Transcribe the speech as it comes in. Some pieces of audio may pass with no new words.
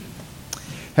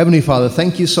Heavenly Father,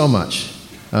 thank you so much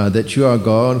that you are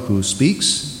God who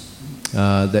speaks,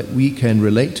 that we can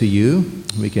relate to you,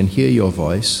 we can hear your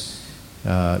voice.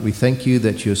 We thank you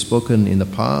that you have spoken in the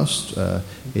past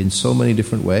in so many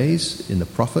different ways, in the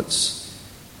prophets,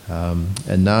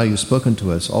 and now you've spoken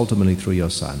to us ultimately through your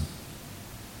Son.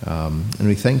 And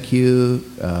we thank you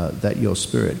that your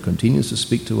Spirit continues to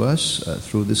speak to us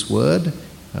through this word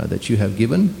that you have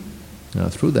given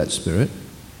through that Spirit.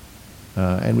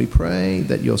 And we pray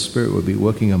that your Spirit will be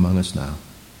working among us now.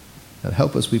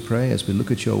 Help us, we pray, as we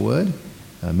look at your word.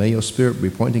 May your Spirit be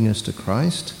pointing us to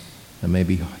Christ, and may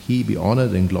he be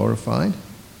honored and glorified.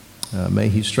 May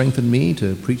he strengthen me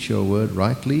to preach your word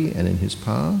rightly and in his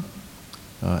power.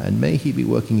 And may he be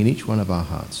working in each one of our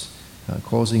hearts,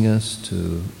 causing us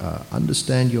to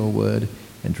understand your word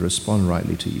and to respond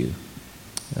rightly to you.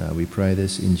 We pray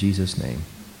this in Jesus' name.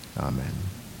 Amen.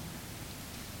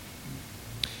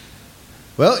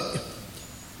 Well,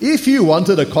 if you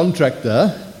wanted a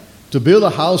contractor to build a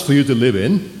house for you to live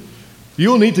in,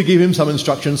 you'll need to give him some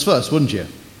instructions first, wouldn't you?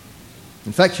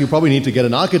 In fact, you probably need to get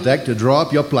an architect to draw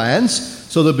up your plans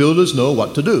so the builders know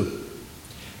what to do.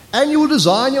 And you will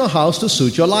design your house to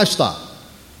suit your lifestyle.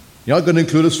 You're not going to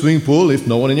include a swimming pool if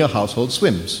no one in your household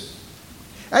swims.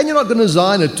 And you're not going to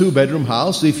design a 2-bedroom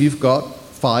house if you've got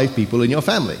 5 people in your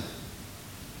family.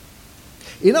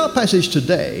 In our passage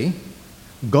today,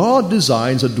 God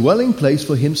designs a dwelling place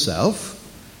for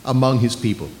himself among his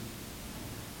people.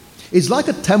 It's like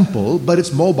a temple, but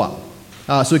it's mobile.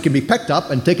 So it can be packed up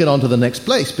and taken on to the next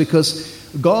place because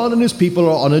God and his people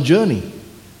are on a journey.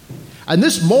 And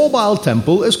this mobile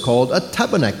temple is called a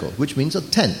tabernacle, which means a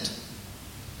tent.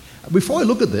 Before I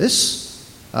look at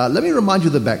this, let me remind you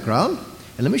of the background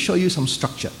and let me show you some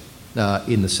structure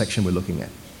in the section we're looking at.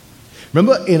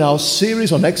 Remember, in our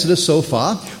series on Exodus so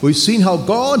far, we've seen how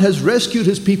God has rescued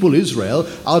his people Israel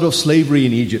out of slavery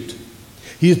in Egypt.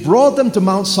 He has brought them to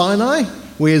Mount Sinai,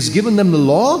 where he has given them the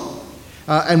law,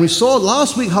 and we saw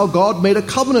last week how God made a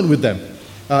covenant with them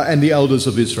and the elders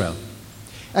of Israel.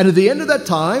 And at the end of that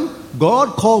time,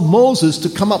 God called Moses to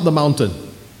come up the mountain.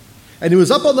 And he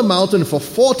was up on the mountain for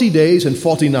 40 days and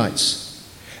 40 nights.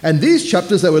 And these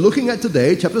chapters that we're looking at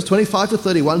today, chapters 25 to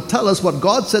 31, tell us what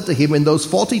God said to him in those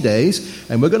 40 days,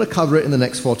 and we're going to cover it in the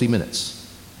next 40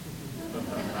 minutes.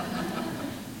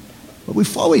 But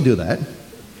before we do that,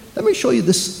 let me show you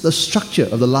the structure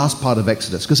of the last part of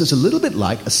Exodus, because it's a little bit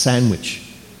like a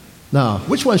sandwich. Now,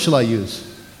 which one shall I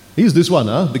use? Use this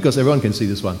one, because everyone can see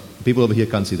this one. People over here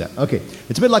can't see that. Okay,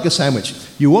 it's a bit like a sandwich.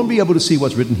 You won't be able to see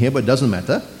what's written here, but it doesn't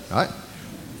matter. All right?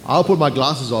 I'll put my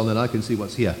glasses on and I can see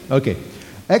what's here. Okay.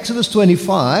 Exodus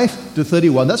 25 to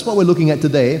 31, that's what we're looking at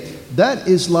today. That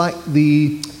is like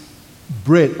the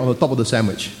bread on the top of the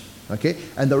sandwich. Okay?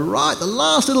 And the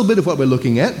last little bit of what we're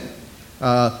looking at,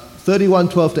 31,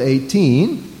 12 to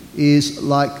 18, is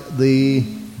like the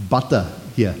butter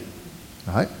here.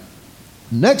 All right?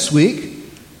 Next week,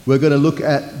 we're going to look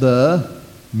at the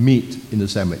meat in the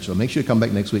sandwich. So make sure you come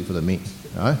back next week for the meat.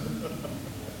 All right?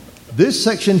 This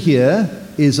section here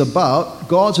is about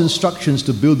God's instructions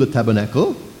to build the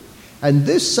tabernacle. And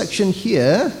this section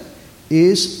here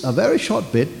is a very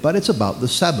short bit, but it's about the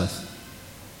Sabbath.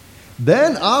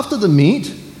 Then after the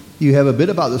meat, you have a bit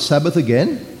about the Sabbath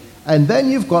again. And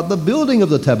then you've got the building of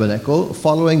the tabernacle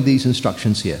following these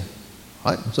instructions here.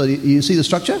 All right? So you see the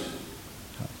structure?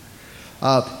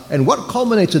 And what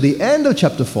culminates at the end of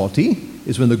chapter 40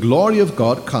 is when the glory of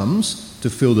God comes to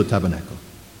fill the tabernacle.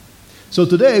 So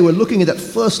today we're looking at that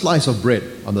first slice of bread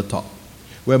on the top,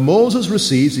 where Moses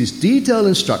receives these detailed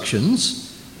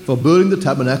instructions for building the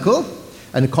tabernacle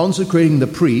and consecrating the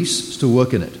priests to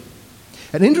work in it.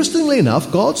 And interestingly enough,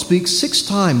 God speaks 6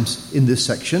 times in this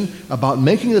section about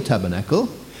making the tabernacle,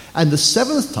 and the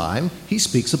 7th time he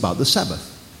speaks about the Sabbath.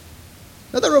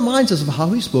 Now that reminds us of how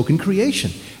he spoke in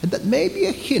creation, and that may be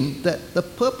a hint that the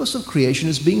purpose of creation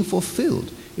is being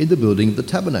fulfilled in the building of the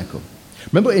tabernacle.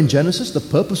 Remember in Genesis, the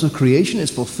purpose of creation is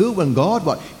fulfilled when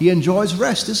God, he enjoys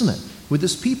rest, isn't it? With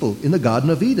his people in the Garden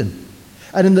of Eden.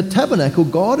 And in the tabernacle,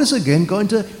 God is again going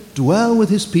to dwell with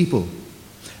his people.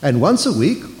 And once a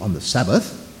week, on the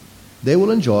Sabbath, they will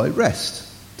enjoy rest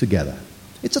together.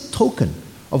 It's a token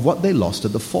of what they lost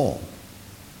at the fall.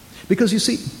 Because you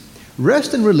see,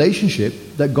 rest and relationship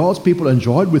that God's people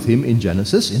enjoyed with him in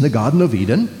Genesis, in the Garden of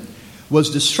Eden, was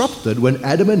disrupted when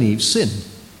Adam and Eve sinned.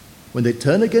 When they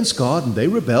turned against God and they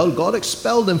rebelled, God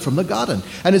expelled them from the garden.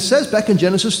 And it says back in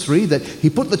Genesis 3 that he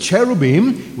put the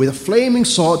cherubim with a flaming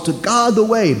sword to guard the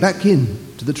way back in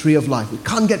to the tree of life. We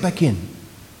can't get back in.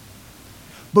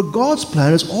 But God's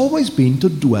plan has always been to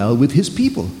dwell with his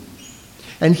people.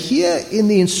 And here in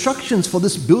the instructions for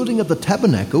this building of the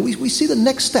tabernacle, we see the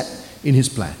next step in his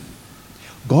plan.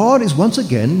 God is once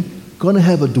again going to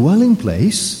have a dwelling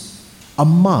place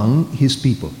among his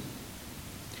people.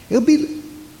 It'll be a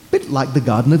bit like the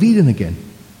Garden of Eden again.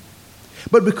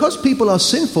 But because people are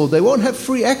sinful, they won't have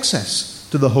free access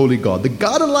to the holy God. The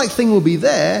garden-like thing will be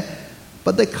there,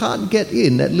 but they can't get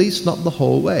in, at least not the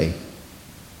whole way.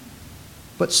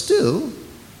 But still,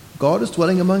 God is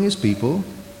dwelling among his people,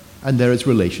 and there is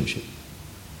relationship.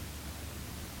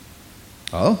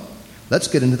 Oh, let's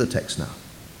get into the text now.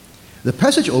 The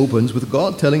passage opens with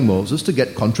God telling Moses to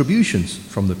get contributions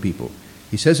from the people.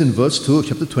 He says in verse 2 of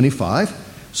chapter 25,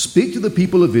 "Speak to the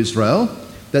people of Israel,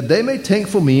 that they may take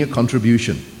for me a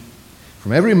contribution.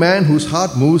 From every man whose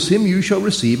heart moves him, you shall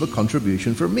receive a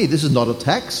contribution from me." This is not a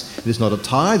tax, it is not a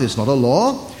tithe, it is not a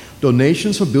law.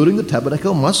 Donations for building the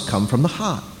tabernacle must come from the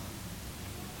heart.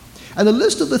 And the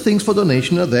list of the things for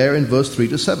donation are there in verse 3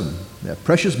 to 7. There are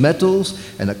precious metals,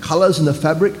 and the colors in the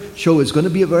fabric show it's going to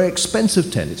be a very expensive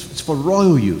tent. It's for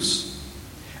royal use.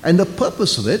 And the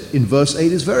purpose of it, in verse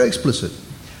 8, is very explicit.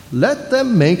 "Let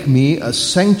them make me a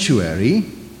sanctuary,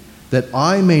 that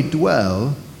I may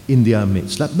dwell in their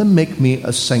midst." Let them make me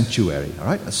a sanctuary. All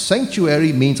right? A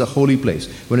sanctuary means a holy place.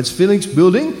 When it's finished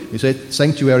building, you say,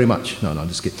 "Sanctuary much." No,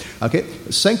 just kidding. Okay?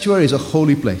 A sanctuary is a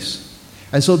holy place.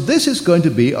 And so this is going to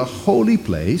be a holy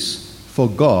place for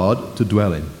God to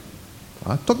dwell in.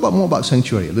 I'll talk more about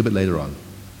sanctuary a little bit later on.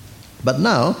 But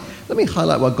now, let me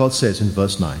highlight what God says in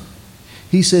verse 9.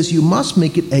 He says, "You must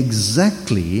make it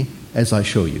exactly as I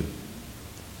show you.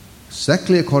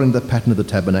 Exactly according to the pattern of the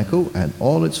tabernacle and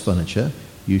all its furniture,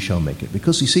 you shall make it."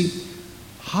 Because you see,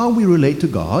 how we relate to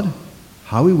God,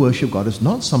 how we worship God, is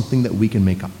not something that we can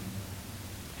make up.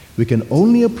 We can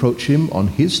only approach him on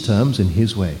his terms in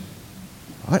his way.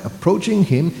 Right? Approaching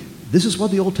him, this is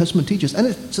what the Old Testament teaches. And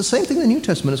it's the same thing in the New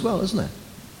Testament as well, isn't it?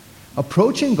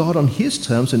 Approaching God on his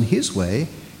terms and his way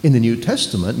in the New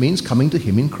Testament means coming to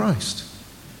him in Christ.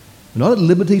 We're not at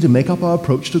liberty to make up our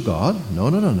approach to God.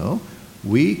 No.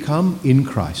 We come in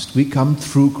Christ. We come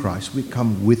through Christ. We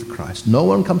come with Christ. No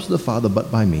one comes to the Father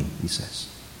but by me, he says.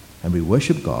 And we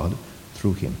worship God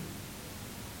through him.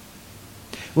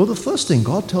 Well, the first thing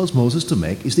God tells Moses to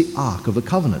make is the Ark of the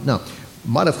Covenant. Now,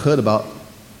 you might have heard about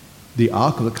the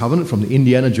Ark of the Covenant from the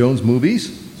Indiana Jones movies,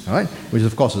 all right, which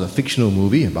of course is a fictional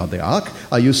movie about the Ark.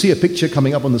 You see a picture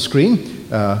coming up on the screen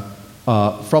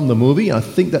from the movie. I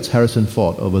think that's Harrison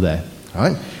Ford over there. All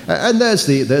right, and there's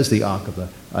the Ark of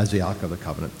the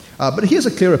Covenant. But here's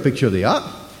a clearer picture of the Ark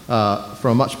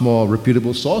from a much more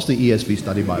reputable source, the ESV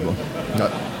Study Bible.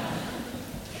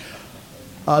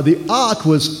 The Ark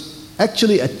was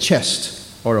actually a chest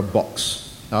or a box.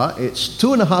 It's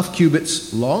 2.5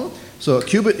 cubits long. So a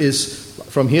cubit is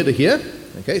from here to here.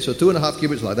 Okay, so 2.5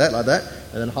 cubits like that,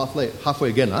 and then halfway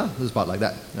again. This is about like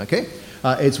that. Okay,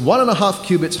 it's 1.5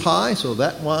 cubits high, so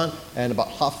that one, and about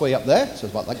halfway up there, so it's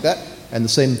about like that, and the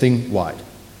same thing wide.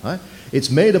 Right?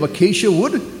 It's made of acacia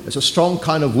wood. It's a strong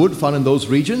kind of wood found in those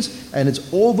regions, and it's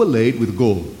overlaid with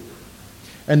gold.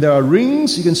 And there are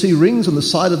rings. You can see rings on the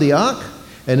side of the ark,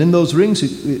 and in those rings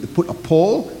you put a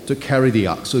pole to carry the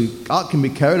ark, so the ark can be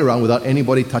carried around without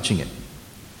anybody touching it.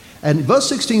 And verse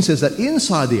 16 says that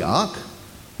inside the ark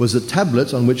was the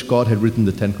tablets on which God had written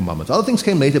the Ten Commandments. Other things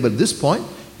came later, but at this point,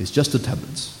 it's just the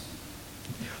tablets.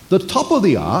 The top of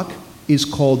the ark is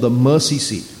called the mercy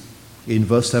seat in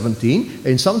verse 17.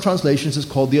 In some translations, it's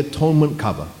called the atonement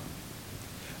cover.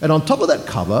 And on top of that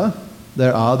cover,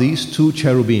 there are these 2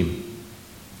 cherubim,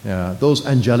 those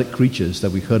angelic creatures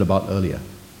that we heard about earlier.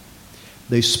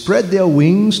 They spread their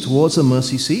wings towards the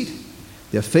mercy seat.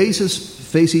 Their faces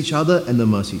face each other and the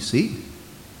mercy seat.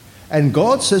 And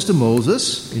God says to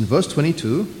Moses in verse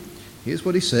 22, here's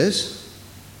what he says: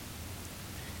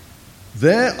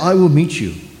 "There I will meet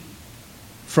you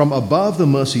from above the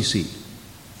mercy seat.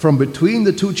 From between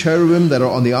the 2 cherubim that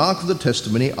are on the ark of the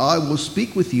testimony, I will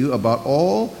speak with you about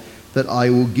all that I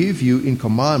will give you in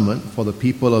commandment for the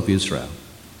people of Israel."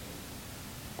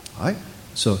 All right?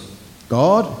 So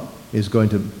God is going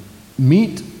to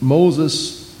meet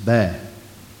Moses there,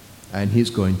 and he's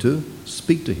going to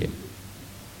speak to him.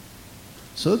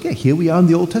 So, okay, here we are in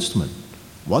the Old Testament.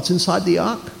 What's inside the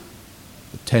ark?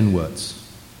 The 10 words.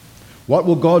 What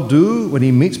will God do when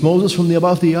he meets Moses from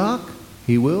above the ark?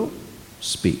 He will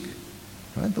speak.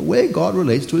 Right? The way God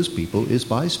relates to his people is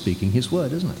by speaking his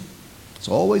word, isn't it? It's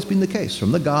always been the case.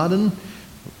 From the garden,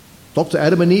 talk to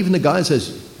Adam and Eve, and the guy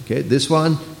says, okay, this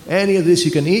one, any of this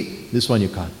you can eat, this one you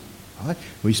can't. All right?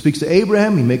 When he speaks to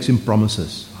Abraham, he makes him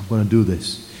promises. I'm going to do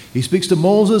this. He speaks to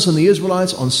Moses and the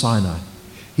Israelites on Sinai.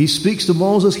 He speaks to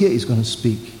Moses here, he's going to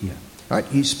speak here. Right?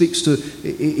 He speaks through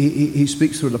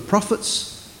the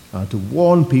prophets to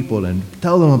warn people and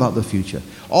tell them about the future.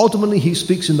 Ultimately, he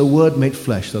speaks in the Word made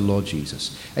flesh, the Lord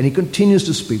Jesus. And he continues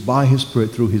to speak by his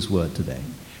Spirit through his Word today.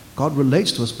 God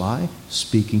relates to us by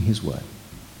speaking his Word.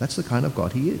 That's the kind of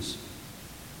God he is.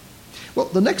 Well,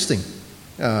 the next thing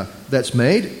that's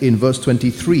made in verse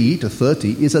 23 to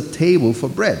 30 is a table for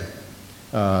bread.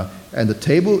 And the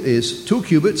table is 2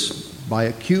 cubits by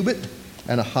a cubit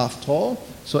and a half tall.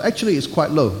 So actually it's quite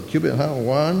low. Cubit and a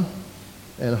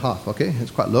half, 1.5, okay?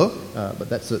 It's quite low, but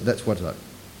that's what it's like.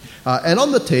 And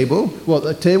on the table,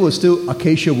 the table is still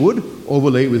acacia wood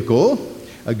overlaid with gold.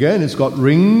 Again, it's got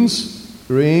rings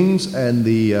and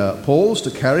the poles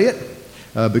to carry it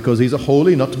because these are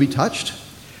holy, not to be touched.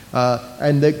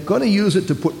 And they're going to use it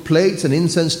to put plates and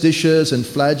incense dishes and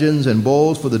flagons and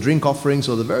bowls for the drink offerings.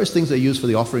 So the various things they use for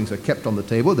the offerings are kept on the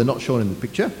table. They're not shown in the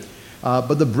picture.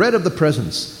 But the bread of the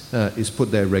presence is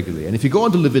put there regularly. And if you go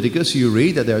on to Leviticus, you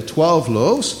read that there are 12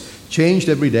 loaves changed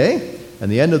every day. And at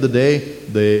the end of the day,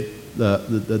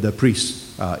 the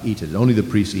priests eat it. Only the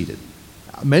priests eat it.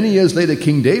 Many years later,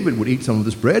 King David would eat some of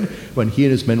this bread when he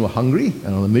and his men were hungry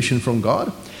and on a mission from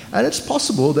God. And it's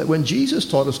possible that when Jesus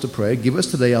taught us to pray, give us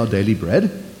today our daily bread,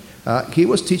 he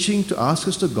was teaching to ask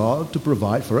us to God to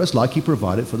provide for us like he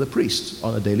provided for the priests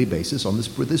on a daily basis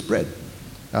with this bread.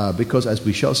 Because as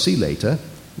we shall see later,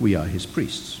 we are his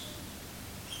priests.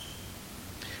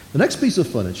 The next piece of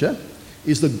furniture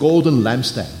is the golden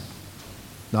lampstand.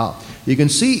 Now, you can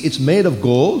see it's made of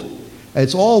gold, and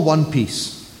it's all one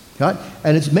piece. Right?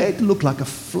 And it's made to look like a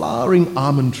flowering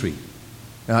almond tree.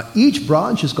 Each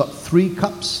branch has got 3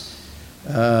 cups,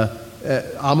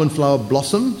 almond flower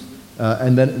blossoms,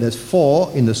 and then there's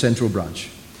 4 in the central branch.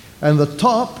 And the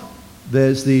top,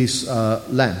 there's these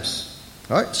lamps.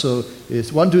 All right, so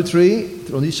it's 1, 2,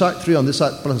 3 on each side, 3 on this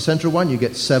side, plus the central one. You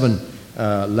get 7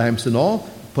 lamps in all,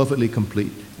 perfectly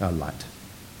complete light.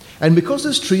 And because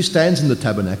this tree stands in the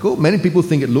tabernacle, many people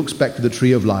think it looks back to the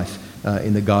tree of life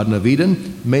in the Garden of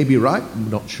Eden. May be right, I'm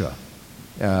not sure.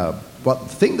 But the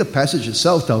thing the passage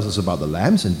itself tells us about the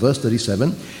lamps in verse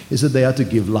 37 is that they are to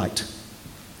give light.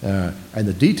 And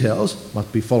the details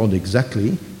must be followed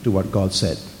exactly to what God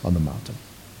said on the mountain.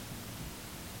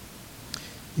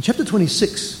 In chapter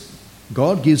 26,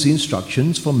 God gives the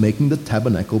instructions for making the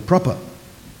tabernacle proper.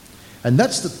 And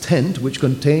that's the tent which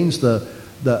contains the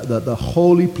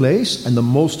holy place and the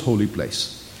most holy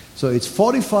place. So it's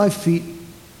 45 feet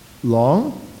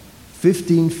long,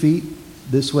 15 feet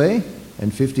this way,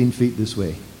 and 15 feet this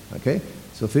way. Okay?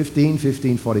 So 15,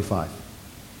 15, 45.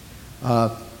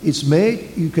 It's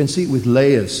made, you can see, with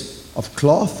layers of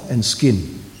cloth and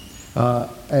skin.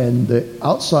 And the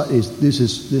outside this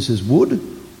is wood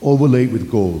overlaid with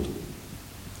gold.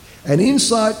 And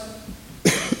inside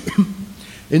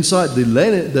the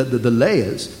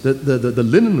layers, the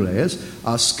linen layers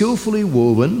are skillfully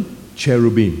woven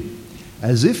cherubim,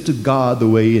 as if to guard the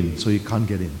way in, so you can't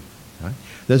get in. Right?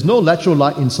 There's no lateral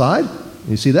light inside.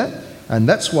 You see that? And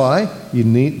that's why you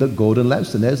need the golden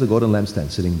lampstand. There's the golden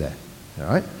lampstand sitting there. All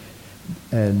right?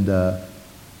 And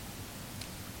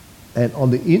on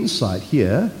the inside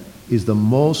here is the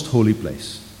most holy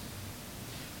place.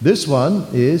 This one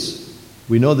is,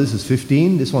 we know this is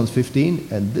 15, this one's 15,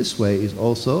 and this way is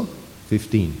also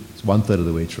 15. It's 1/3 of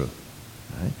the way through.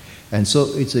 Right? And so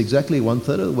it's exactly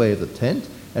 1/3 of the way of the tent,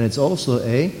 and it's also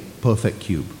a perfect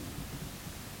cube.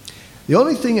 The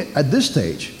only thing at this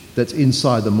stage that's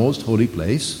inside the most holy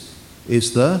place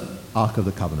is the Ark of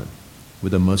the Covenant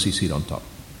with the mercy seat on top.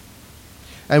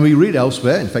 And we read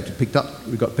elsewhere, in fact we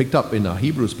got picked up in our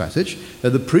Hebrews passage,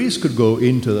 that the priest could go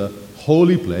into the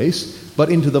holy place, but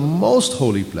into the most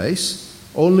holy place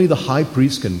only the high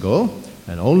priest can go,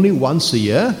 and only once a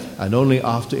year, and only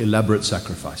after elaborate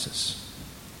sacrifices.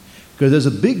 Because there's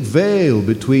a big veil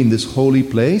between this holy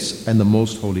place and the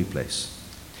most holy place.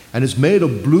 And it's made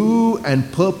of blue and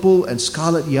purple and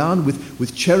scarlet yarn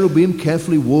with cherubim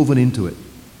carefully woven into it.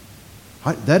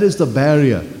 Right? That is the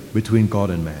barrier between God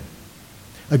and man.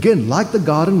 Again, like the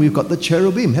garden, we've got the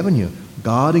cherubim, haven't you?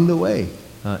 Guarding the way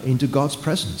into God's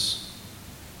presence.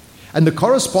 And the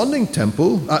corresponding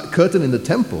curtain in the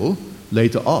temple,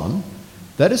 later on,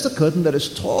 that is the curtain that is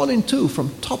torn in two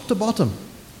from top to bottom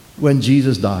when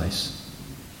Jesus dies.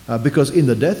 Because in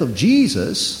the death of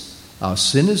Jesus, our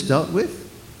sin is dealt with.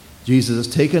 Jesus has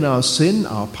taken our sin,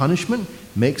 our punishment,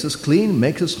 makes us clean,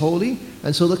 makes us holy,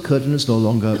 and so the curtain is no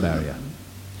longer a barrier.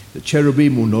 The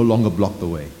cherubim will no longer block the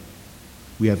way.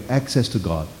 We have access to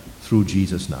God through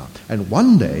Jesus now. And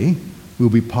one day, we'll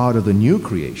be part of the new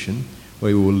creation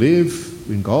where we will live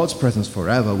in God's presence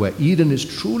forever, where Eden is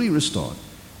truly restored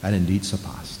and indeed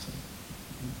surpassed.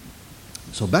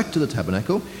 So So back to the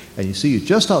tabernacle, and you see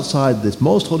just outside this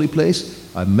most holy place,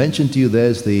 I mentioned to you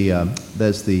there's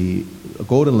the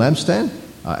golden lampstand,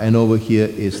 and over here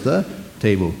is the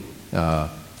table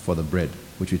for the bread,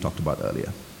 which we talked about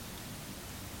earlier.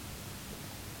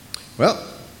 Well,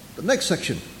 the next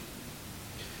section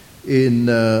in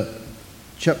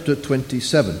chapter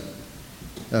 27,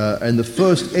 and the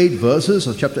first 8 verses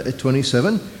of chapter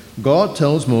 27, God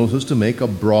tells Moses to make a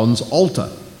bronze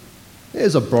altar.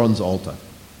 Here's a bronze altar.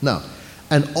 Now,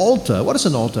 an altar, what is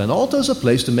an altar? An altar is a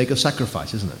place to make a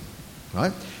sacrifice, isn't it?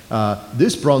 Right?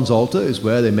 This bronze altar is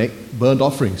where they make burnt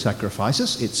offering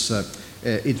sacrifices. It's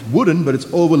wooden, but it's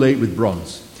overlaid with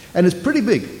bronze. And it's pretty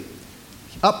big.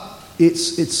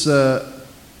 It's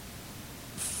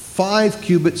 5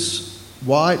 cubits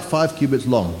wide, 5 cubits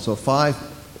long. So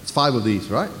it's 5 of these,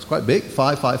 right? It's quite big.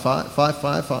 5,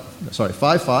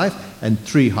 and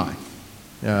 3 high.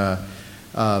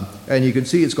 And you can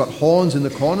see it's got horns in the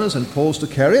corners and poles to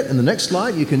carry it. In the next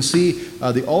slide, you can see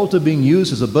the altar being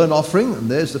used as a burnt offering. And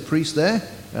there's the priest there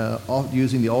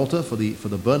using the altar for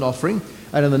the burnt offering.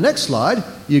 And in the next slide,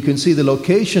 you can see the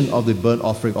location of the burnt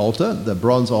offering altar, the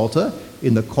bronze altar,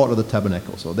 in the court of the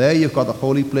tabernacle. So there you've got the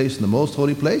holy place and the most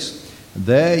holy place. And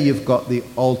there you've got the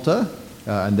altar,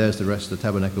 and there's the rest of the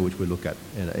tabernacle, which we'll look at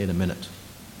in a minute.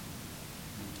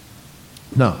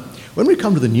 Now, when we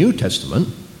come to the New Testament,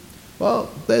 well,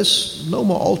 there's no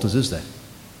more altars, is there?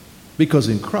 Because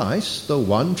in Christ, the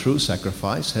one true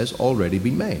sacrifice has already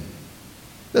been made.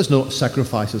 There's no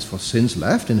sacrifices for sins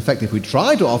left. In fact, if we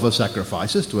try to offer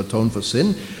sacrifices to atone for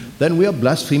sin, then we are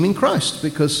blaspheming Christ,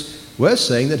 because we're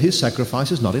saying that his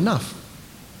sacrifice is not enough.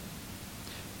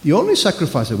 The only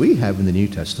sacrifice that we have in the New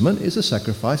Testament is a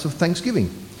sacrifice of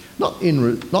thanksgiving, not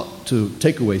to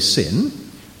take away sin,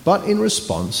 but in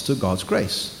response to God's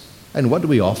grace. And what do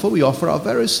we offer? We offer our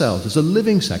very selves as a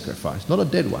living sacrifice, not a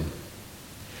dead one.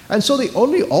 And so the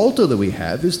only altar that we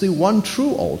have is the one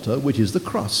true altar, which is the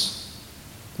cross.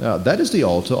 Now, that is the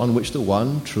altar on which the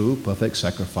one true perfect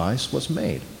sacrifice was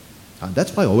made. And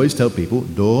that's why I always tell people,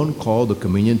 don't call the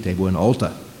communion table an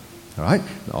altar. All right?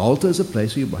 The altar is a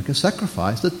place where you make a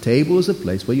sacrifice. The table is a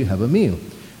place where you have a meal.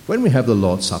 When we have the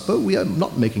Lord's Supper, we are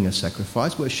not making a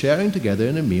sacrifice. We're sharing together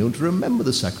in a meal to remember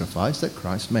the sacrifice that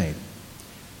Christ made.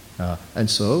 And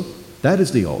so, that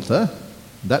is the altar.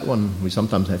 That one we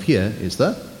sometimes have here is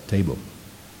the table.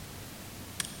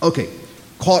 Okay,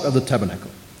 court of the tabernacle.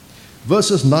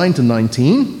 Verses 9 to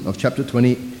 19 of chapter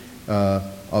 27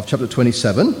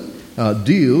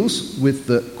 deals with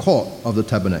the court of the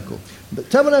tabernacle. The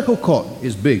tabernacle court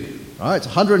is big. Right? It's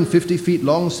 150 feet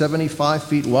long, 75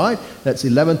 feet wide. That's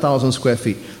 11,000 square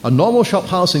feet. A normal shop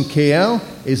house in KL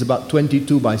is about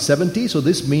 22 by 70. So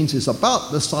this means it's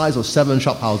about the size of 7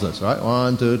 shop houses. Right?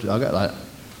 1, 2, 3. Okay, like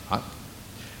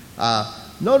that.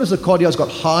 Notice the courtyard's got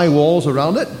high walls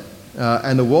around it.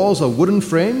 And the walls are wooden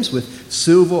frames with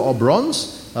silver or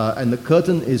bronze. And the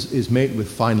curtain is made with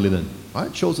fine linen. Right?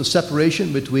 It shows the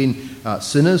separation between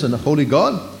sinners and the holy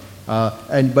God.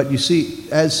 But you see,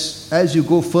 as you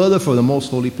go further from the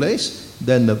most holy place,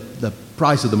 then the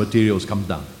price of the materials comes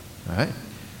down. Right?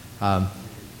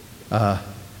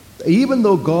 Even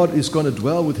though God is going to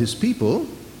dwell with his people,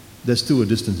 there's still a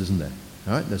distance, isn't there?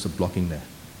 Right? There's a blocking there.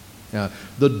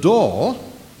 The door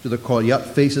to the courtyard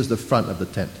faces the front of the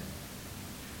tent.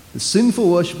 The sinful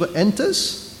worshiper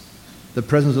enters the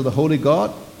presence of the holy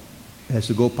God, has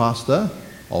to go past the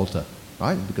altar,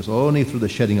 right? Because only through the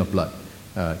shedding of blood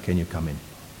can you come in.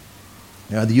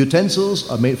 The utensils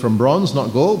are made from bronze,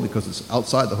 not gold, because it's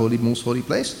outside the most holy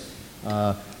place.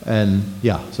 So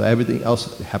everything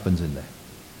else happens in there.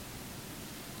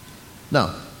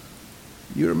 Now,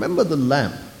 you remember the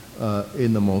lamp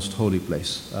in the most holy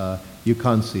place. You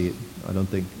can't see it, I don't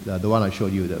think. The one I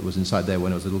showed you that was inside there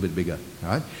when it was a little bit bigger. All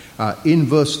right? In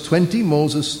verse 20,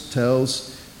 Moses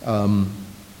tells the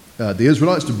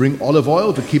Israelites to bring olive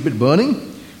oil to keep it burning.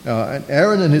 And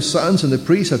Aaron and his sons and the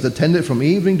priests have to tend it from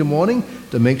evening to morning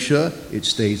to make sure it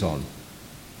stays on.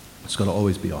 It's got to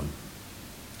always be on.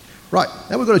 Right,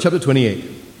 now we go to chapter 28.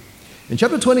 In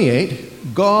chapter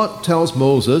 28, God tells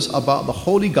Moses about the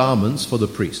holy garments for the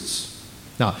priests.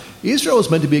 Now, Israel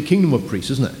is meant to be a kingdom of priests,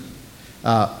 isn't it?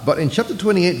 But in chapter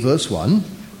 28, verse 1,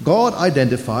 God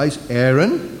identifies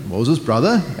Aaron, Moses'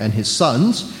 brother, and his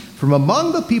sons from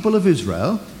among the people of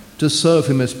Israel to serve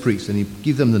him as priests, and he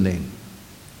gives them the name.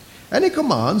 And he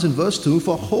commands in verse 2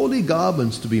 for holy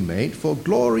garments to be made for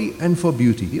glory and for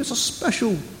beauty. These are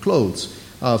special clothes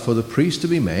for the priests to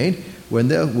be made when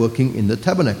they're working in the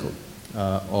tabernacle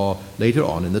or later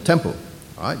on in the temple.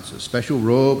 All right, so special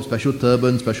robe, special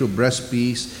turban, special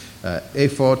breastpiece,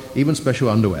 ephod, even special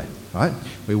underwear. Right?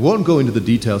 We won't go into the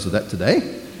details of that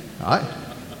today. Right?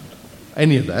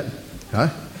 Any of that.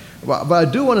 Right? But I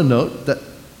do want to note that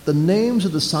the names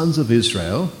of the sons of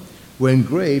Israel were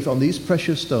engraved on these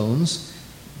precious stones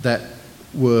that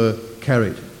were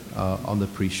carried on the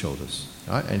priest's shoulders.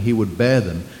 Right? And he would bear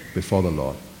them before the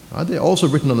Lord. Right? They're also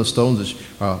written on the stones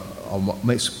on what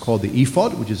makes called the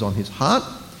ephod, which is on his heart.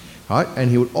 Right?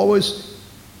 And he would always,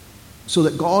 so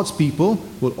that God's people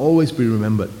will always be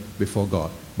remembered before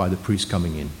God by the priest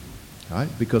coming in. Right?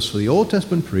 Because for the Old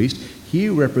Testament priest, he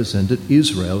represented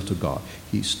Israel to God.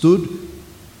 He stood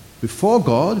before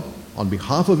God on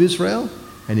behalf of Israel,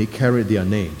 and he carried their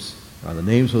names, the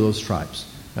names of those tribes,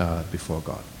 before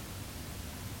God.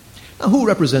 Now, who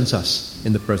represents us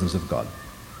in the presence of God?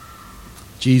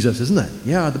 Jesus, isn't it?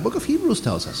 Yeah, the book of Hebrews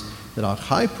tells us that our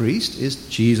high priest is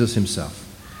Jesus himself.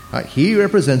 Right? He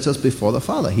represents us before the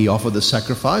Father. He offered the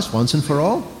sacrifice once and for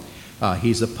all.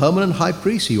 He's a permanent high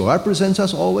priest. He represents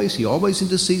us always. He always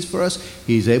intercedes for us.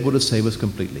 He's able to save us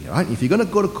completely. Right? If you're going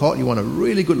to go to court, you want a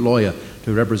really good lawyer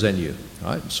to represent you.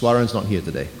 Right? Swaran's not here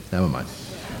today. Never mind.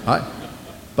 Right?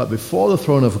 But before the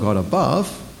throne of God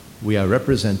above, we are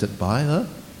represented by a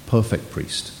perfect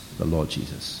priest, the Lord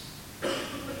Jesus.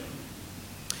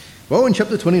 Well, in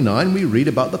chapter 29, we read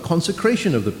about the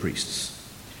consecration of the priests.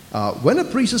 When a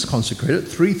priest is consecrated,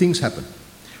 three things happen.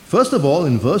 First of all,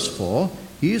 in verse 4,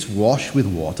 he is washed with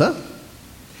water.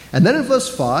 And then in verse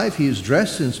 5, he is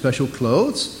dressed in special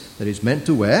clothes that he's meant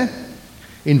to wear.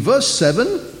 In verse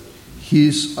 7, he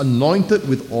is anointed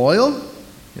with oil.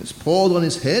 It's poured on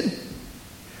his head.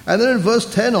 And then in verse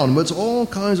 10 onwards, all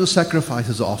kinds of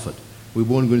sacrifices are offered. We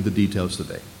won't go into the details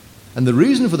today. And the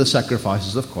reason for the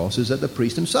sacrifices, of course, is that the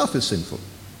priest himself is sinful.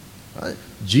 Right?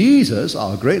 Jesus,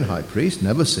 our great high priest,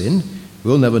 never sinned,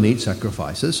 will never need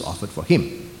sacrifices offered for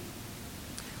him.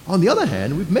 On the other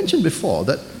hand, we've mentioned before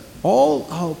that all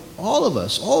of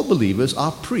us, all believers,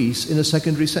 are priests in a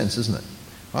secondary sense, isn't it?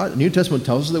 Right? The New Testament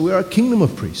tells us that we are a kingdom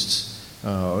of priests. We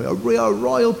are a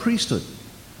royal priesthood.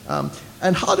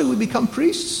 And how do we become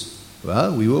priests?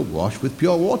 Well, we were washed with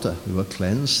pure water. We were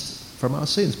cleansed from our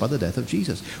sins by the death of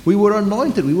Jesus. We were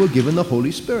anointed. We were given the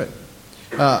Holy Spirit.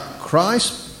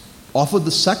 Christ offered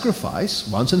the sacrifice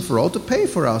once and for all to pay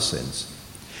for our sins.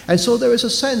 And so there is a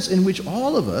sense in which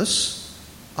all of us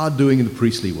are doing the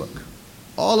priestly work.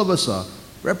 All of us are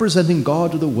representing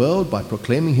God to the world by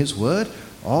proclaiming his word.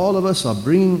 All of us are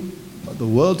bringing the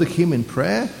world to him in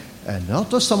prayer. And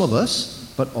not just some of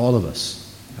us, but all of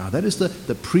us. Now that is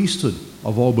the priesthood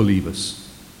of all believers.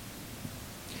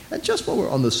 And just while we're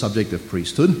on the subject of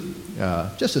priesthood,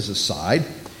 just as a side,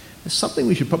 there's something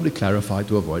we should probably clarify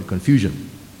to avoid confusion.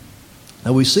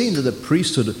 Now we've seen that the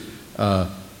priesthood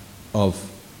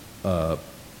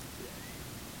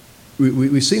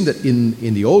we've seen that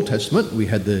in the Old Testament we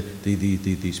had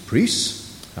these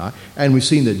priests, and we've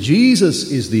seen that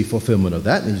Jesus is the fulfillment of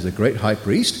that, and he's the great high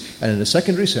priest, and in a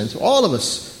secondary sense, all of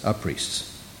us are priests.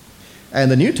 And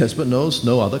the New Testament knows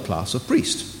no other class of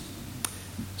priest.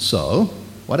 So,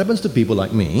 what happens to people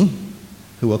like me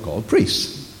who are called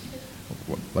priests?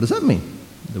 What does that mean?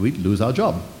 Do we lose our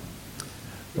job?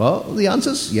 Well, the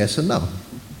answer is yes and no.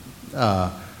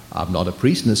 I'm not a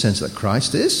priest in the sense that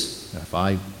Christ is. If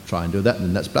I try and do that,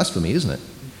 then that's blasphemy, isn't it?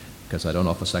 Because I don't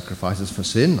offer sacrifices for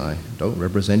sin. I don't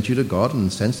represent you to God in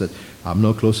the sense that I'm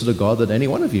no closer to God than any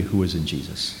one of you who is in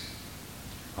Jesus.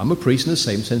 I'm a priest in the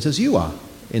same sense as you are,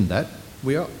 in that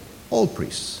we are all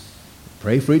priests. We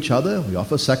pray for each other. We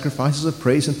offer sacrifices of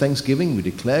praise and thanksgiving. We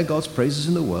declare God's praises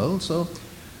in the world. So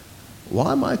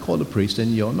why am I called a priest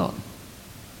and you're not?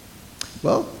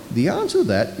 Well, the answer to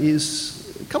that is,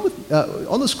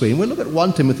 on the screen, we'll look at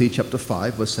 1 Timothy chapter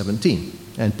 5, verse 17,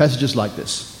 and passages like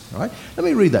this. All right? Let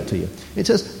me read that to you. It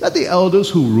says, "Let the elders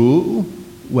who rule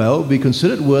well be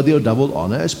considered worthy of double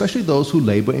honor, especially those who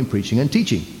labor in preaching and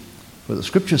teaching. For the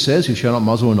scripture says, you shall not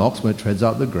muzzle an ox when it treads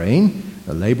out the grain.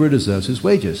 The laborer deserves his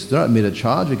wages. Do not admit a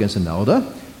charge against an elder,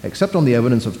 except on the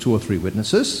evidence of 2 or 3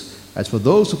 witnesses. As for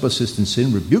those who persist in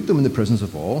sin, rebuke them in the presence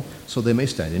of all, so they may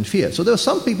stand in fear." So there are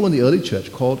some people in the early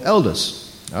church called elders.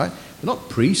 All right? They're not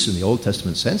priests in the Old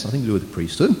Testament sense, nothing to do with the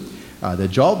priesthood. Their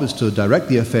job is to direct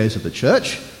the affairs of the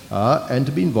church and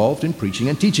to be involved in preaching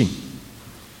and teaching.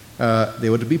 They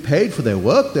were to be paid for their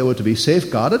work. They were to be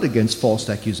safeguarded against false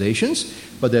accusations.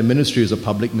 But their ministry is a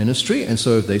public ministry, and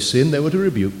so if they sin, they were to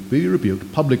be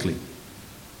rebuked publicly.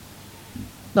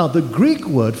 Now, the Greek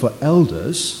word for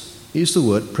elders is the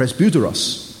word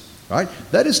presbyteros. Right?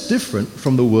 That is different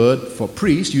from the word for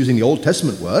priest, using the Old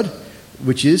Testament word,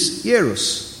 which is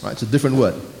hieros. Right? It's a different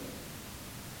word.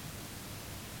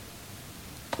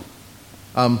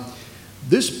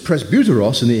 This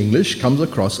presbyteros in the English comes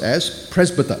across as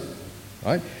presbyter,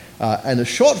 right? And the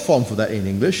short form for that in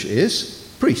English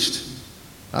is priest.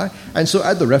 Right? And so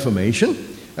at the Reformation,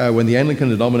 when the Anglican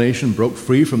denomination broke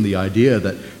free from the idea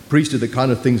that priests did the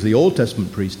kind of things the Old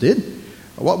Testament priests did,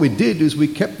 what we did is we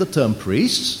kept the term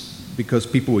priests because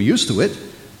people were used to it,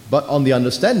 but on the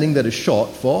understanding that it's short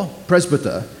for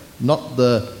presbyter, not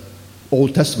the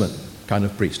Old Testament kind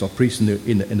of priest, or priest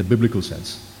in the biblical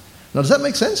sense. Now, does that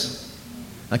make sense?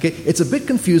 Okay, it's a bit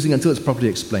confusing until it's properly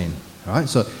explained. All right,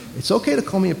 so it's okay to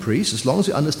call me a priest as long as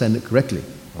you understand it correctly.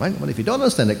 All right, but if you don't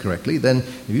understand it correctly, then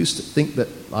if you think that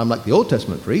I'm like the Old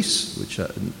Testament priests, which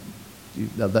that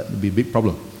would be a big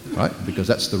problem, right? Because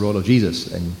that's the role of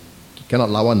Jesus, and you cannot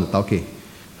lawan the tauke,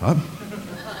 right?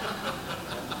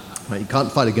 Right? You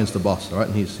can't fight against the boss, all right?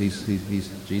 And he's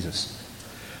Jesus.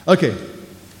 Okay.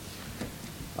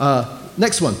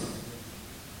 Next one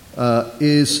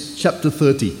is chapter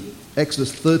 30,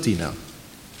 Exodus 30 now.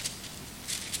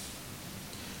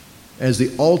 As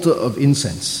the altar of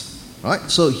incense.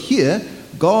 Right? So here,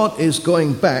 God is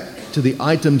going back to the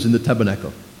items in the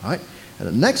tabernacle. Right? And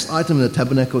the next item in the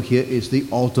tabernacle here is the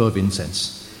altar of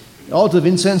incense. The altar of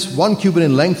incense, 1 cubit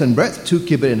in length and breadth, 2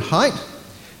 cubit in height.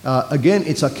 Again,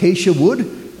 it's acacia wood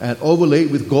and overlaid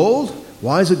with gold.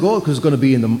 Why is it gold? Because it's going to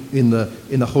be in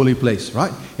the holy place,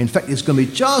 right? In fact, it's going to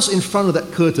be just in front of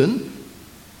that curtain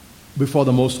before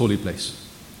the most holy place,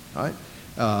 right?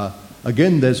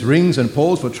 Again, there's rings and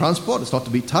poles for transport. It's not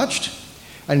to be touched.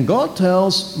 And God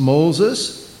tells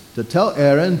Moses to tell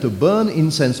Aaron to burn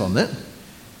incense on it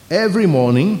every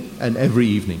morning and every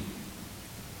evening.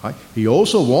 Right? He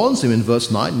also warns him in verse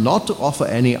 9 not to offer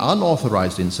any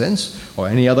unauthorized incense or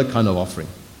any other kind of offering.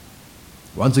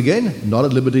 Once again, not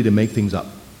at liberty to make things up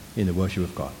in the worship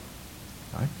of God.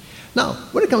 Right? Now,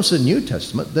 when it comes to the New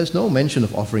Testament, there's no mention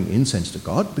of offering incense to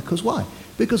God. Because why?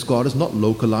 Because God is not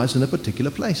localized in a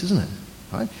particular place, isn't it?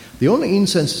 Right? The only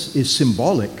incense is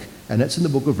symbolic, and that's in the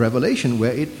book of Revelation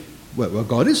where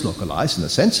God is localized in a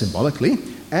sense, symbolically,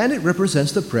 and it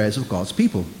represents the prayers of God's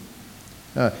people.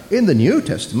 In the New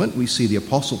Testament, we see the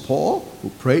Apostle Paul, who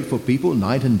prayed for people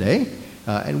night and day,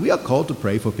 and we are called to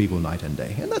pray for people night and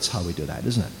day. And that's how we do that,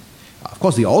 isn't it? Of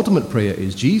course, the ultimate prayer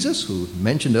is Jesus, who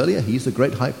mentioned earlier, he's the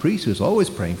great high priest who's always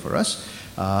praying for us.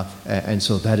 And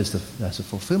so that's the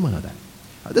fulfillment of that.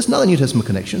 There's another New Testament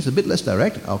connection. It's a bit less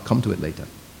direct. I'll come to it later.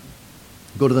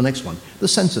 Go to the next one, the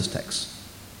census text.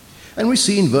 And we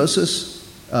see in verses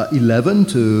 11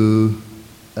 to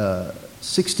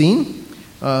 16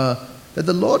 that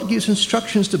the Lord gives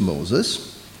instructions to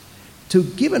Moses to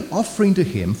give an offering to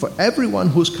him for everyone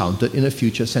who's counted in a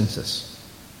future census.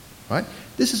 Right?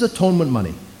 This is atonement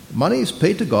money. Money is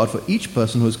paid to God for each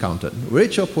person who's counted.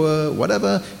 Rich or poor,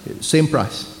 whatever, same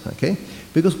price. Okay?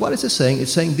 Because what is it saying?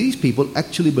 It's saying these people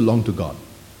actually belong to God.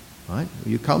 Right?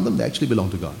 You count them, they actually belong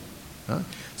to God. Right?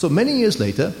 So many years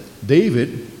later,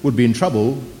 David would be in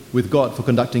trouble with God for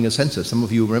conducting a census. Some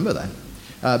of you remember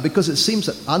that. Because it seems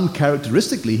that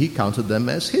uncharacteristically he counted them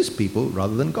as his people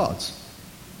rather than God's.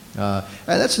 And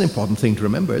that's an important thing to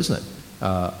remember, isn't it?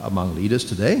 Among leaders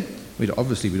today.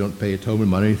 Obviously, we don't pay atonement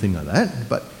money or anything like that,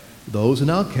 but those in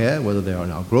our care, whether they're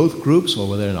in our growth groups or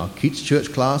whether they're in our kids'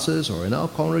 church classes or in our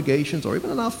congregations or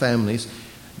even in our families,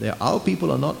 they're our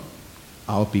people or not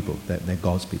our people. They're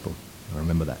God's people.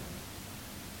 Remember that.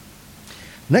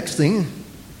 Next thing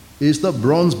is the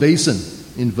bronze basin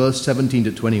in verse 17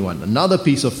 to 21, another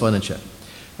piece of furniture.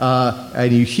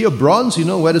 And you hear bronze, you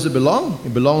know, where does it belong?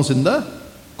 It belongs in the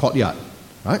courtyard,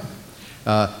 right?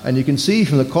 And you can see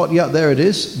from the courtyard, there it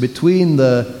is, between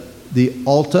the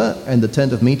altar and the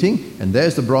tent of meeting, and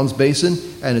there's the bronze basin,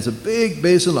 and it's a big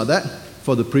basin like that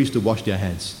for the priest to wash their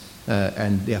hands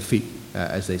and their feet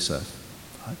as they serve.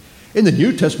 In the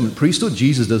New Testament priesthood,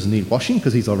 Jesus doesn't need washing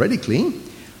because he's already clean,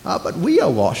 but we are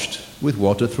washed with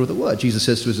water through the word. Jesus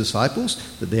says to his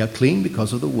disciples that they are clean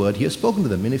because of the word he has spoken to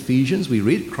them. In Ephesians, we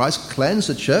read, Christ cleansed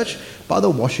the church by the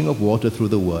washing of water through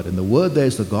the word. And the word there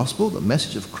is the gospel, the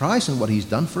message of Christ and what he's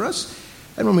done for us.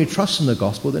 And when we trust in the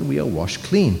gospel, then we are washed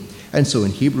clean. And so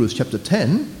in Hebrews chapter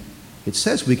 10, it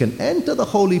says we can enter the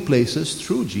holy places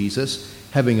through Jesus,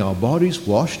 having our bodies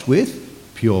washed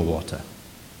with pure water.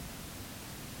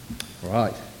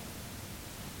 Right.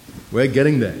 We're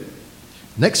getting there.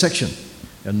 Next section,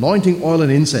 anointing oil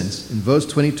and incense in verse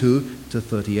 22 to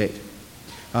 38.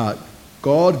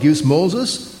 God gives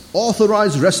Moses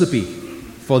authorized recipe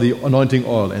for the anointing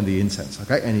oil and the incense.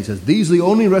 Okay, and he says these are the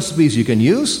only recipes you can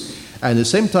use, and at the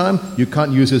same time you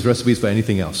can't use his recipes for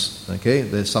anything else. Okay,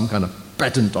 there's some kind of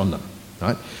patent on them.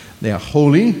 Right, they are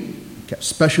holy, kept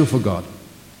special for God.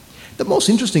 The most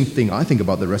interesting thing I think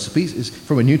about the recipes is,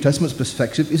 from a New Testament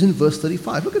perspective, is in verse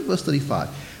 35. Look at verse 35,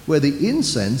 where the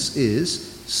incense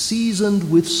is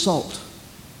seasoned with salt.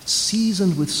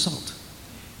 Seasoned with salt.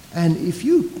 And if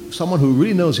you, someone who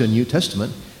really knows your New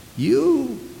Testament,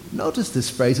 you notice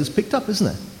this phrase is picked up, isn't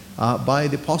it? By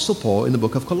the Apostle Paul in the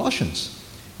book of Colossians.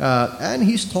 And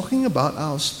he's talking about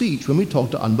our speech when we talk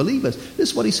to unbelievers. This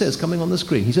is what he says coming on the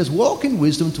screen. He says, walk in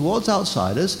wisdom towards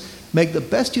outsiders, make the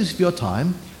best use of your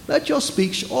time, let your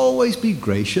speech always be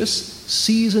gracious,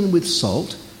 seasoned with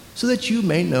salt, so that you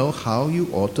may know how you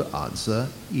ought to answer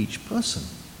each person.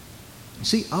 You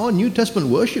see, our New Testament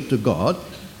worship to God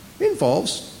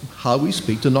involves how we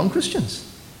speak to non-Christians.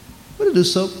 But to do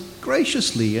so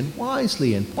graciously and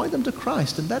wisely and point them to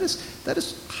Christ. And that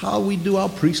is how we do our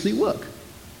priestly work.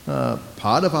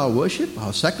 Part of our worship,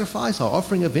 our sacrifice, our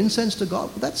offering of incense to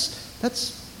God,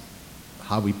 that's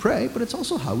how we pray, but it's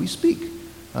also how we speak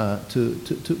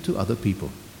to other people.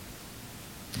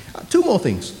 Two more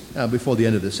things before the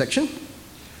end of this section.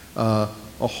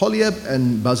 Oholiab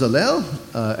and Bezalel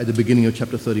at the beginning of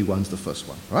chapter 31 is the first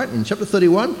one. Right? In chapter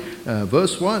 31,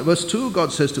 verse 2,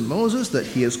 God says to Moses that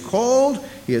he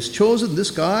has chosen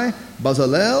this guy,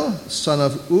 Bezalel, son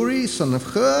of Uri, son of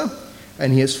Hur,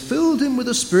 and he has filled him with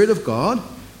the Spirit of God,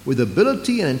 with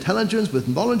ability and intelligence, with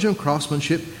knowledge and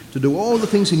craftsmanship, to do all the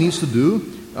things he needs to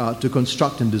do to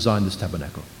construct and design this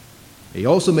tabernacle. He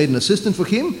also made an assistant for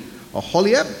him,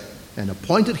 Oholiab, and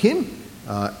appointed him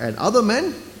and other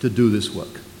men to do this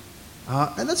work.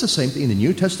 And that's the same thing in the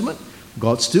New Testament.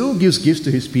 God still gives gifts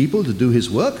to his people to do his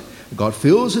work. God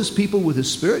fills his people with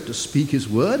his Spirit to speak his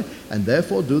word and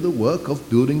therefore do the work of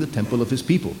building the temple of his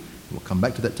people. We'll come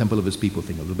back to that temple of his people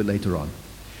thing a little bit later on.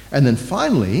 And then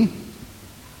finally,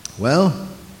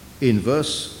 in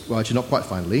verse, actually not quite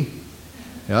finally,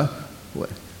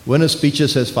 when a speaker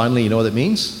says finally, you know what it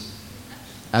means?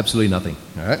 Absolutely nothing.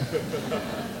 All right?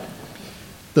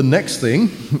 The next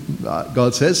thing,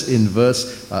 God says in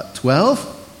verse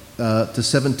 12 to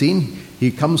 17,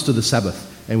 he comes to the Sabbath.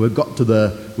 And we've got to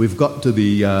the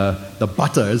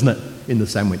butter, isn't it, in the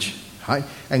sandwich. Right?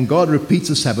 And God repeats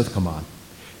the Sabbath command.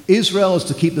 Israel is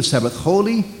to keep the Sabbath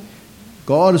holy.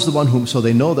 God is the one so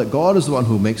they know that God is the one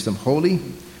who makes them holy.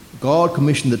 God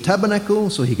commissioned the tabernacle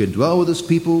so he could dwell with his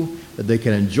people, that they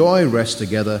can enjoy rest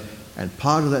together. And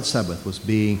part of that Sabbath was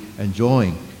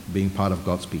enjoying being part of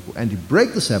God's people. And to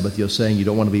break the Sabbath, you're saying you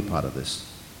don't want to be part of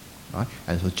this. Right?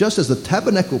 And so just as the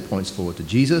tabernacle points forward to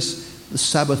Jesus, the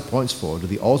Sabbath points forward to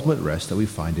the ultimate rest that we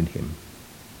find in him.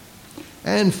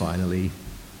 And finally,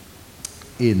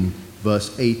 in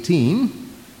verse 18,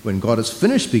 when God has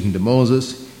finished speaking to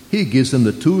Moses, he gives him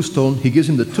the two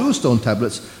stone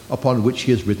tablets upon which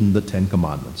he has written the 10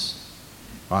 Commandments.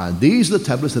 And these are the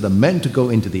tablets that are meant to go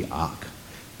into the ark.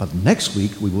 But next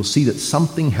week we will see that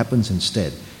something happens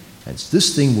instead. And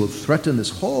this thing will threaten this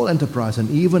whole enterprise and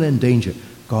even endanger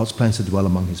God's plans to dwell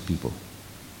among his people.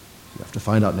 You have to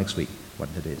find out next week what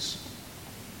it is.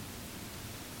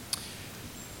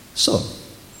 So,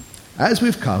 as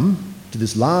we've come to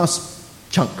this last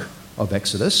chunk of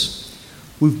Exodus,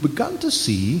 we've begun to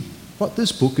see what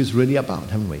this book is really about,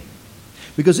 haven't we?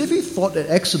 Because if you thought that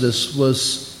Exodus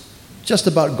was just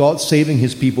about God saving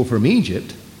his people from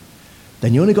Egypt,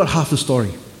 then you only got half the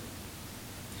story.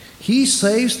 He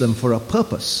saves them for a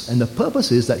purpose, and the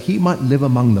purpose is that he might live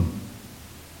among them.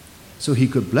 So he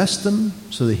could bless them,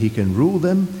 so that he can rule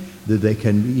them, that they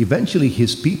can be eventually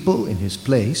his people in his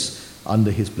place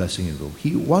under his blessing and rule.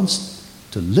 He wants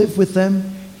to live with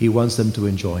them. He wants them to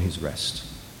enjoy his rest.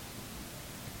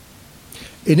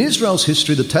 In Israel's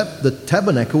history, the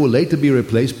tabernacle will later be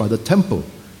replaced by the temple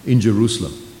in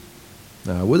Jerusalem,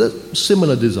 with a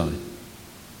similar design.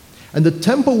 And the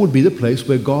temple would be the place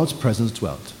where God's presence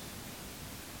dwelt.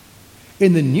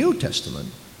 In the New Testament,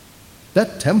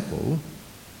 that temple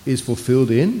is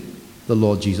fulfilled in the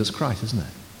Lord Jesus Christ, isn't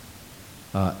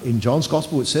it? In John's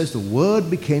Gospel, it says the Word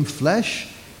became flesh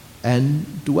and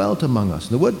dwelt among us.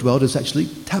 And the word dwelt is actually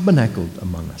tabernacled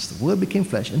among us. The Word became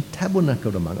flesh and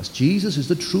tabernacled among us. Jesus is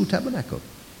the true tabernacle.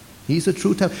 He's the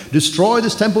true tabernacle. Destroy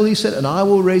this temple, he said, and I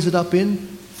will raise it up in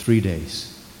 3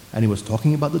 days. And he was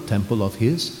talking about the temple of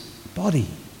his body.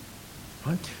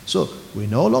 Right? So we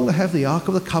no longer have the Ark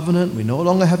of the Covenant, we no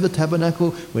longer have the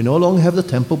tabernacle, we no longer have the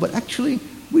temple, but actually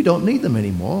we don't need them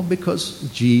anymore because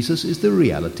Jesus is the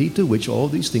reality to which all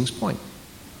these things point.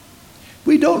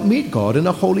 We don't meet God in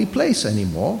a holy place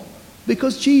anymore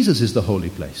because Jesus is the holy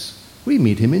place. We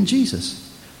meet him in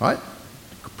Jesus. Right?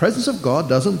 The presence of God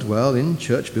doesn't dwell in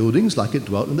church buildings like it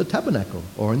dwelt in the tabernacle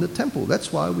or in the temple.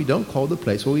 That's why we don't call the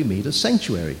place where we meet a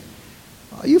sanctuary.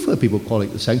 You've heard people call it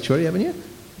the sanctuary, haven't you?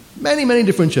 Many, many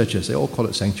different churches, they all call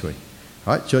it sanctuary.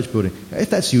 Right? Church building. If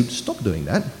that's you, stop doing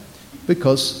that,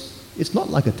 because it's not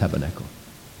like a tabernacle.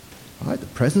 Right? The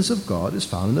presence of God is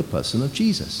found in the person of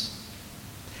Jesus.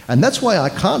 And that's why I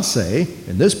can't say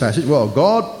in this passage, well,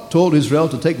 God told Israel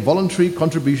to take voluntary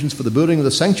contributions for the building of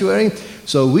the sanctuary,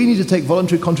 so we need to take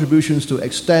voluntary contributions to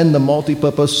extend the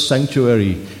multi-purpose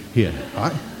sanctuary here.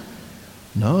 Right?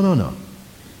 No.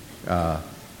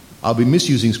 I'll be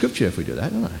misusing Scripture if we do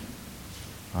that, don't I?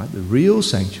 Right? The real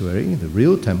sanctuary, the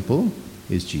real temple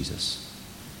is Jesus.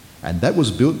 And that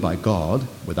was built by God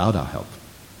without our help.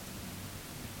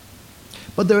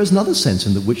 But there is another sense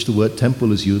in which the word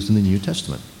temple is used in the New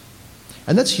Testament.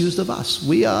 And that's used of us.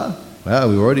 We are, well,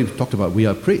 we already talked about we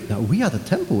are priests. Now, we are the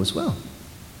temple as well.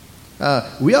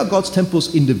 We are God's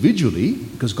temples individually,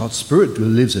 because God's Spirit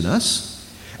lives in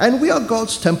us. And we are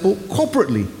God's temple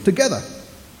corporately, together.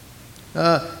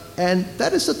 And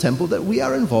that is the temple that we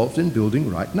are involved in building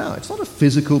right now. It's not a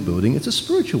physical building, it's a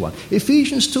spiritual one.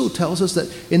 Ephesians 2 tells us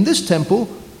that in this temple,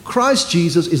 Christ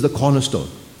Jesus is the cornerstone.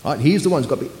 Right? He's the one who's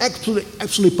got to be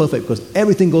absolutely perfect, because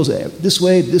everything goes this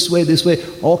way,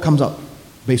 all comes out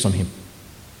based on him.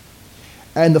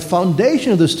 And the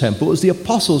foundation of this temple is the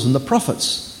apostles and the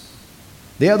prophets.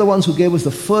 They are the ones who gave us the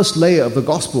first layer of the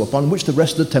gospel upon which the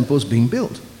rest of the temple is being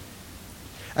built.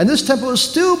 And this temple is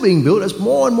still being built as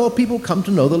more and more people come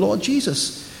to know the Lord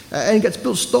Jesus. And it gets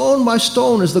built stone by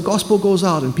stone as the gospel goes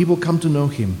out and people come to know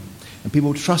him. And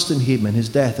people trust in him and his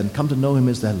death and come to know him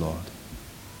as their Lord.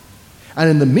 And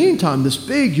in the meantime, this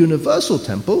big universal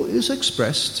temple is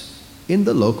expressed in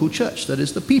the local church. That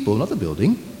is the people, not the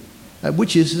building,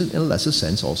 which is in a lesser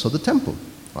sense also the temple.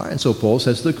 Right? And so Paul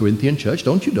says to the Corinthian church,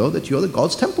 don't you know that you're the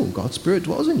God's temple? God's Spirit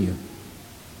dwells in you.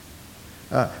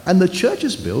 And the church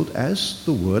is built as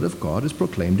the word of God is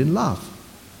proclaimed in love.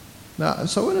 Now,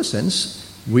 so in a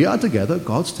sense, we are together,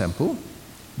 God's temple.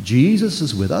 Jesus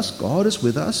is with us. God is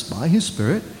with us by his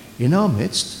Spirit in our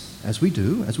midst as we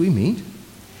meet.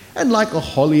 And like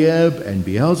Aholiab and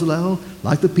Bezalel,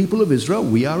 like the people of Israel,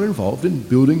 we are involved in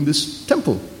building this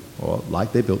temple, or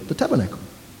like they built the tabernacle.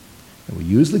 And we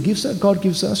use the gifts that God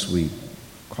gives us. We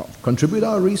contribute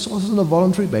our resources on a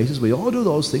voluntary basis. We all do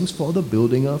those things for the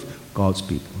building of God's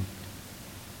people.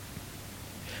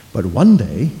 But one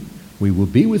day, we will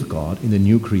be with God in the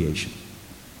new creation.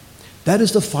 That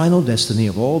is the final destiny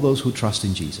of all those who trust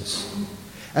in Jesus.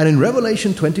 And in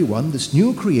Revelation 21, this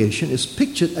new creation is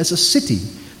pictured as a city,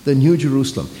 the New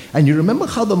Jerusalem. And you remember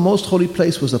how the most holy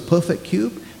place was a perfect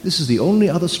cube? This is the only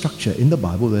other structure in the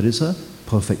Bible that is a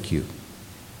perfect cube.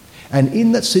 And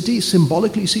in that city,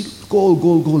 symbolically, you see gold,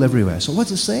 gold, gold everywhere. So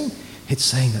what's it saying? It's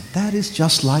saying that is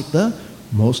just like the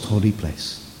most holy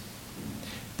place.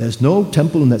 There's no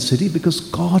temple in that city because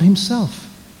God himself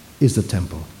is the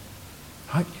temple.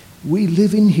 Right? We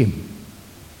live in him.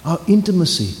 Our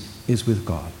intimacy is with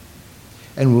God.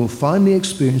 And we'll finally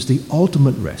experience the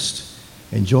ultimate rest,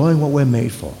 enjoying what we're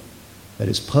made for. That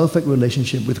is perfect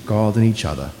relationship with God and each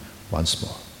other once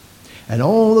more. And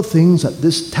all the things that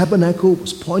this tabernacle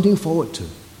was pointing forward to,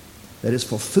 that is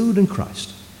fulfilled in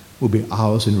Christ, will be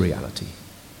ours in reality.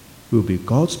 We'll be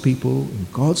God's people in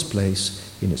God's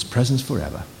place in his presence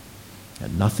forever.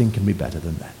 And nothing can be better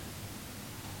than that.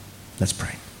 Let's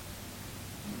pray.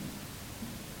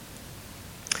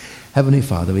 Heavenly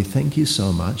Father, we thank you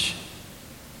so much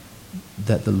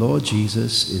that the Lord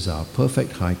Jesus is our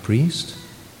perfect high priest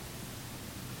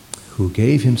who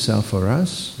gave himself for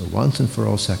us, the once and for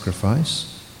all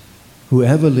sacrifice, who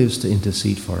ever lives to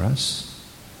intercede for us.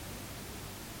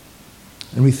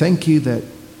 And we thank you that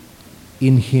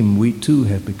in him we too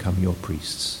have become your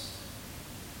priests,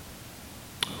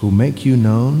 who make you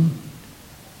known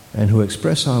and who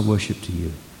express our worship to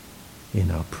you in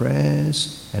our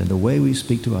prayers and in the way we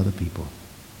speak to other people.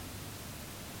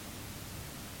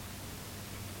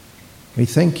 We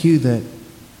thank you that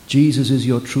Jesus is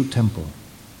your true temple.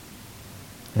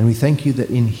 And we thank you that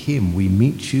in him we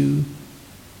meet you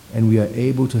and we are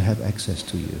able to have access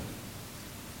to you.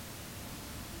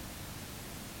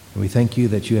 And we thank you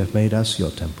that you have made us your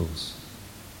temples,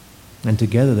 and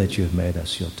together that you have made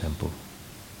us your temple.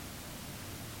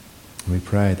 And we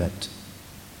pray that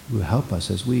you will help us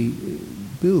as we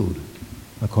build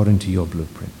according to your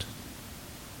blueprint.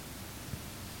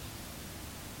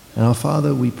 And our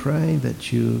Father, we pray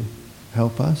that you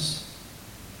help us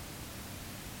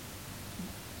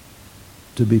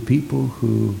to be people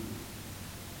who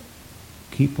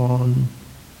keep on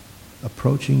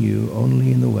approaching you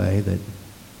only in the way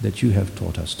that you have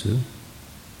taught us to,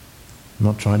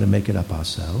 not trying to make it up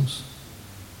ourselves,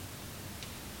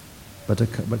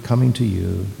 but coming to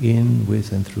you in,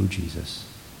 with, and through Jesus.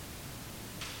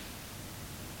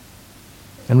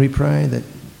 And we pray that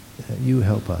you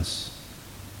help us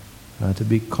to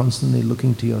be constantly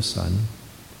looking to your Son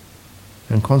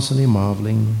and constantly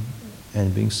marveling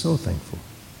and being so thankful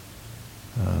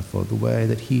for the way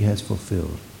that he has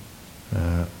fulfilled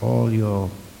all your,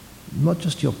 not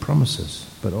just your promises,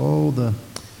 but all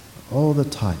the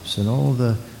types and all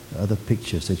the other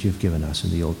pictures that you've given us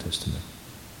in the Old Testament.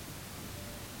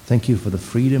 Thank you for the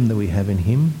freedom that we have in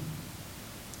him.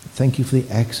 Thank you for the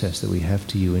access that we have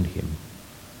to you in him.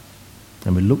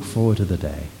 And we look forward to the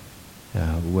day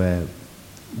where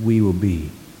we will be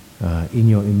in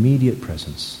your immediate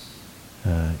presence,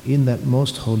 in that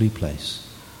most holy place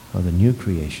of the new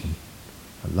creation,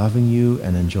 loving you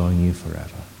and enjoying you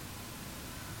forever.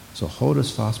 So hold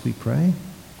us fast, we pray,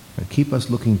 and keep us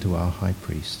looking to our high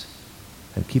priest,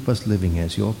 and keep us living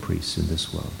as your priests in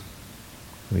this world.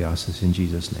 We ask this in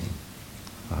Jesus' name.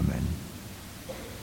 Amen.